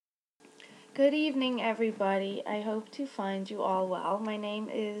Good evening, everybody. I hope to find you all well. My name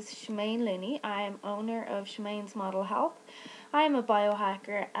is Shemaine Linney. I am owner of Shemaine's Model Health. I am a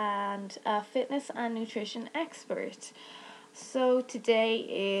biohacker and a fitness and nutrition expert. So today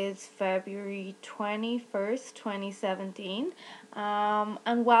is February 21st, 2017,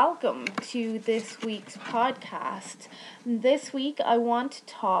 and welcome to this week's podcast. This week I want to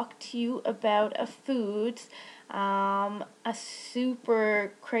talk to you about a food, a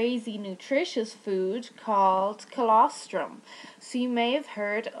super crazy nutritious food called colostrum. So you may have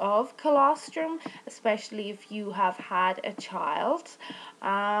heard of colostrum, especially if you have had a child,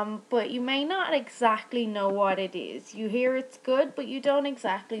 but you may not exactly know what it is. You hear it's good, but you don't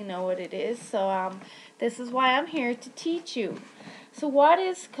exactly know what it is. So this is why I'm here to teach you. So what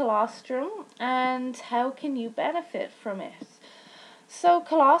is colostrum and how can you benefit from it? So,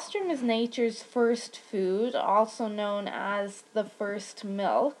 colostrum is nature's first food, also known as the first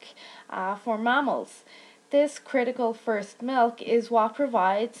milk for mammals. This critical first milk is what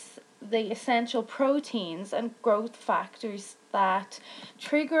provides the essential proteins and growth factors that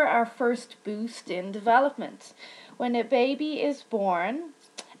trigger our first boost in development. When a baby is born,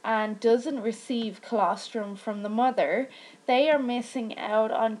 and doesn't receive colostrum from the mother, they are missing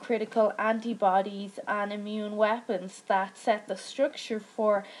out on critical antibodies and immune weapons that set the structure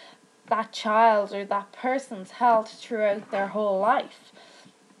for that child or that person's health throughout their whole life.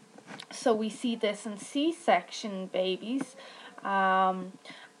 So we see this in C-section babies,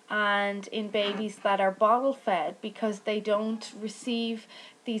 and in babies that are bottle fed because they don't receive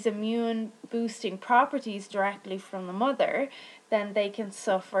these immune boosting properties directly from the mother, then they can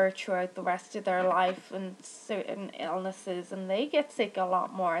suffer throughout the rest of their life and certain illnesses, and they get sick a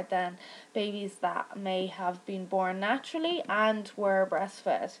lot more than babies that may have been born naturally and were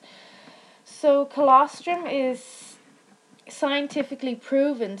breastfed. So colostrum is scientifically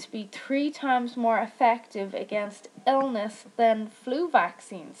proven to be 3 times more effective against illness than flu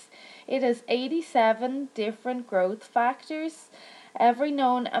vaccines. It has 87 different growth factors, every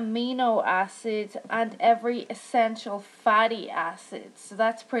known amino acid, and every essential fatty acid. So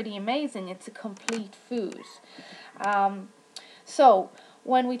that's pretty amazing. It's a complete food. So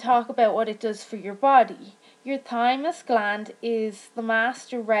when we talk about what it does for your body, your thymus gland is the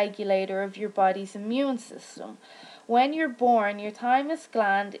master regulator of your body's immune system. When you're born, your thymus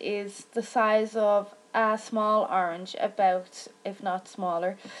gland is the size of a small orange, about, if not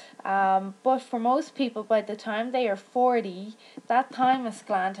smaller. But for most people, by the time they are 40, that thymus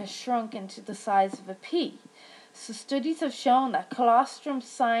gland has shrunk into the size of a pea. So studies have shown that colostrum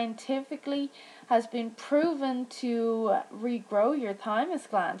scientifically has been proven to regrow your thymus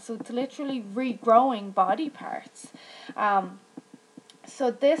gland. So it's literally regrowing body parts.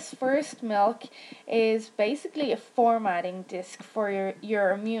 So this first milk is basically a formatting disk for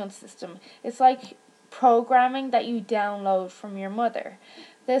your immune system. It's like programming that you download from your mother.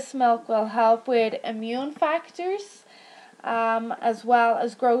 This milk will help with immune factors, as well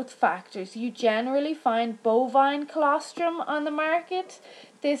as growth factors. You generally find bovine colostrum on the market.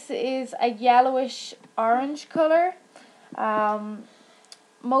 This is a yellowish orange color.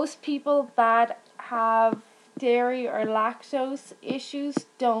 Most people that have dairy or lactose issues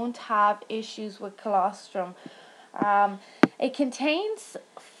don't have issues with colostrum. It contains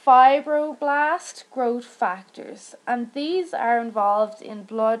fibroblast growth factors, and these are involved in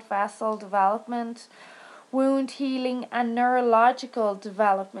blood vessel development, wound healing, and neurological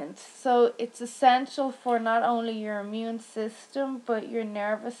development. So it's essential for not only your immune system but your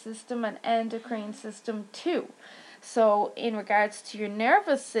nervous system and endocrine system too. So in regards to your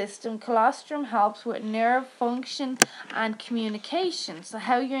nervous system, colostrum helps with nerve function and communication. So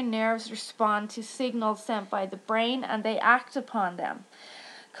how your nerves respond to signals sent by the brain and they act upon them.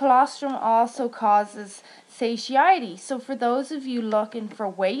 Colostrum also causes satiety. So for those of you looking for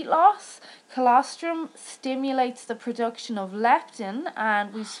weight loss, colostrum stimulates the production of leptin,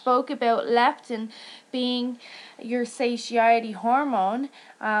 and we spoke about leptin being your satiety hormone.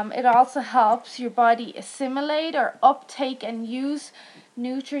 It also helps your body assimilate or uptake and use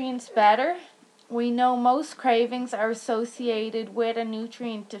nutrients better. We know most cravings are associated with a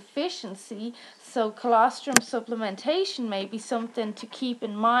nutrient deficiency, so colostrum supplementation may be something to keep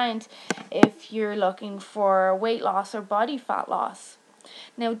in mind if you're looking for weight loss or body fat loss.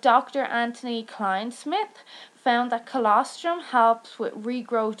 Now, Dr. Anthony Kleinsmith found that colostrum helps with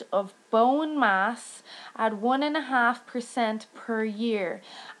regrowth of bone mass at 1.5% per year,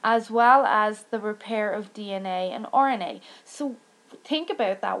 as well as the repair of DNA and RNA. So think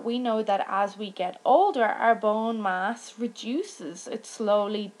about that. We know that as we get older, our bone mass reduces, it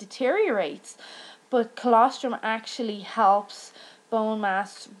slowly deteriorates, but colostrum actually helps bone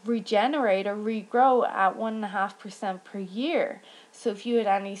mass regenerate or regrow at 1.5% per year. So if you had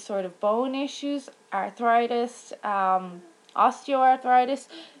any sort of bone issues, arthritis, osteoarthritis,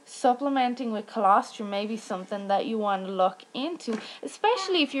 supplementing with colostrum may be something that you want to look into,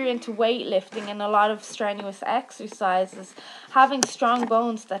 especially if you're into weightlifting and a lot of strenuous exercises. Having strong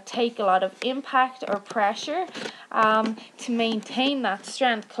bones that take a lot of impact or pressure to maintain that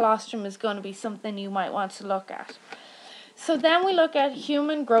strength, colostrum is going to be something you might want to look at. So then we look at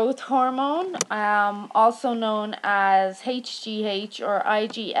human growth hormone, also known as HGH or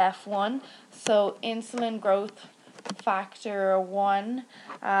IGF-1, so insulin growth factor 1.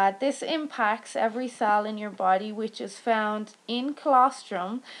 This impacts every cell in your body, which is found in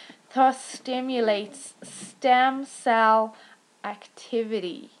colostrum, thus stimulates stem cell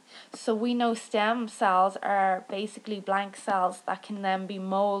activity. So we know stem cells are basically blank cells that can then be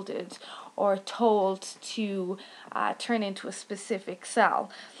molded or told to turn into a specific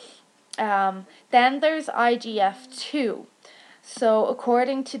cell. Then there's IGF-2. So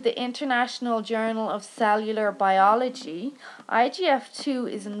according to the International Journal of Cellular Biology,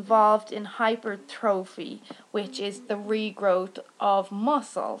 IGF-2 is involved in hypertrophy, which is the regrowth of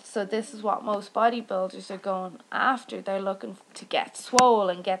muscle. So this is what most bodybuilders are going after. They're looking to get swole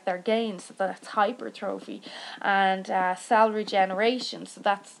and get their gains, so that's hypertrophy. And cell regeneration, so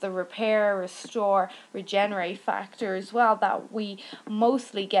that's the repair, restore, regenerate factor as well that we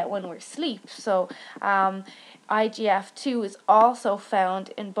mostly get when we're asleep. So IGF-2 is also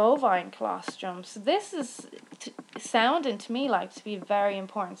found in bovine colostrum. So this is sounding to me like to be a very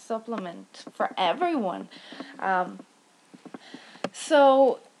important supplement for everyone.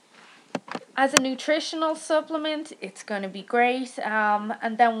 So as a nutritional supplement, it's going to be great.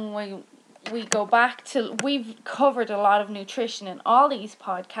 And then when we go back to, we've covered a lot of nutrition in all these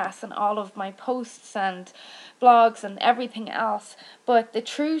podcasts and all of my posts and blogs and everything else, but the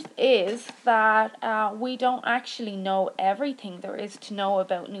truth is that we don't actually know everything there is to know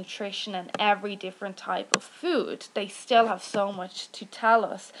about nutrition and every different type of food. They still have so much to tell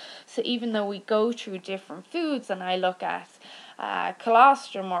us. So even though we go through different foods and I look at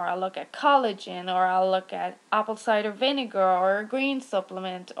colostrum, or I'll look at collagen, or I'll look at apple cider vinegar, or a green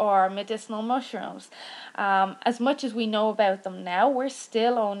supplement, or medicinal mushrooms. As much as we know about them now, we're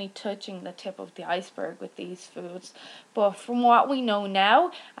still only touching the tip of the iceberg with these foods. But from what we know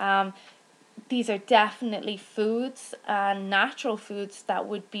now, these are definitely foods, natural foods that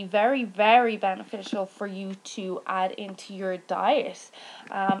would be very, very beneficial for you to add into your diet.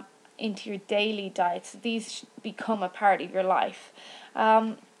 Into your daily diet. So these become a part of your life.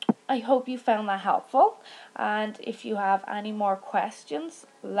 I hope you found that helpful, and if you have any more questions,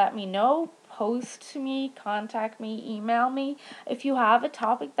 let me know. Post to me, contact me, email me. If you have a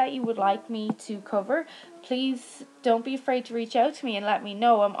topic that you would like me to cover, please don't be afraid to reach out to me and let me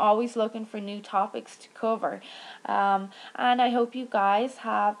know. I'm always looking for new topics to cover. And I hope you guys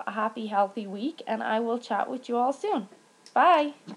have a happy, healthy week, and I will chat with you all soon. Bye.